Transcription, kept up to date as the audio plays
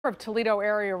Of Toledo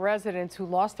area residents who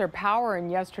lost their power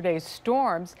in yesterday's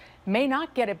storms may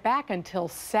not get it back until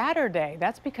Saturday.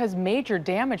 That's because major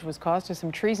damage was caused to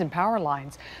some trees and power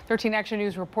lines. 13 Action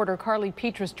News reporter Carly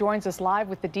Petrus joins us live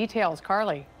with the details.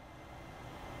 Carly.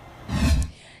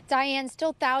 Diane,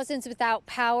 still thousands without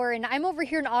power, and I'm over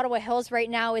here in Ottawa Hills right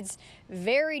now. It's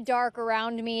very dark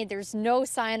around me. There's no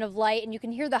sign of light, and you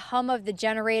can hear the hum of the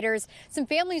generators. Some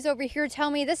families over here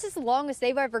tell me this is the longest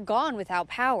they've ever gone without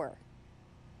power.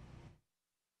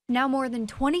 Now more than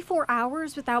 24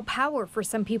 hours without power for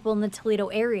some people in the Toledo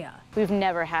area. We've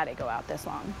never had it go out this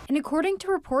long. And according to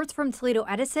reports from Toledo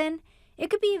Edison, it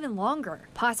could be even longer,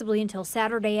 possibly until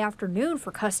Saturday afternoon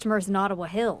for customers in Ottawa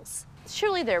Hills.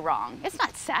 Surely they're wrong. It's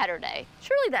not Saturday.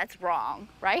 Surely that's wrong,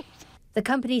 right? The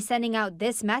company sending out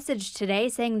this message today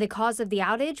saying the cause of the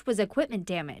outage was equipment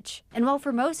damage. And while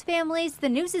for most families, the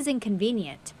news is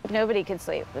inconvenient. Nobody can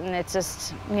sleep, and it's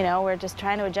just, we're just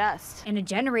trying to adjust. And a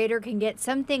generator can get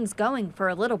some things going for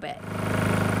a little bit.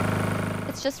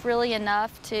 It's just really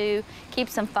enough to keep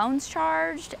some phones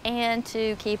charged and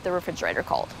to keep the refrigerator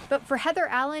cold. But for Heather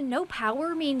Allen, no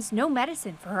power means no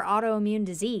medicine for her autoimmune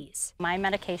disease. My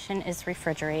medication is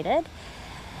refrigerated.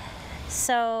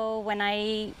 So when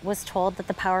I was told that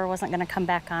the power wasn't going to come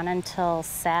back on until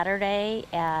Saturday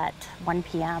at 1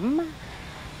 p.m.,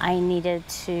 I needed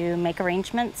to make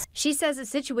arrangements. She says a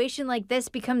situation like this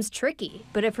becomes tricky,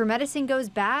 but if her medicine goes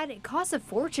bad, it costs a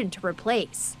fortune to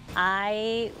replace.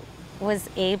 I was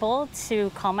able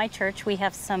to call my church. We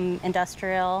have some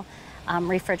industrial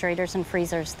refrigerators and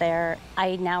freezers there.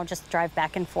 I now just drive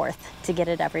back and forth to get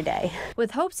it every day.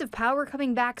 With hopes of power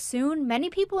coming back soon, many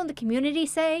people in the community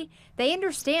say they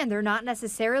understand they're not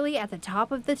necessarily at the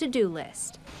top of the to-do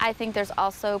list. I think there's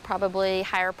also probably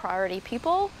higher priority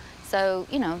people. So,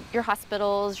 your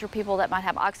hospitals, your people that might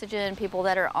have oxygen, people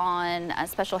that are on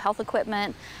special health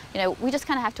equipment, we just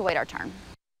kind of have to wait our turn.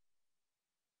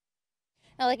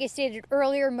 Now, like I stated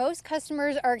earlier, most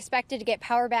customers are expected to get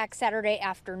power back Saturday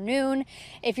afternoon.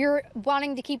 If you're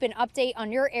wanting to keep an update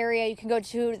on your area, you can go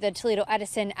to the Toledo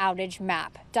Edison outage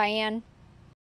map. Diane?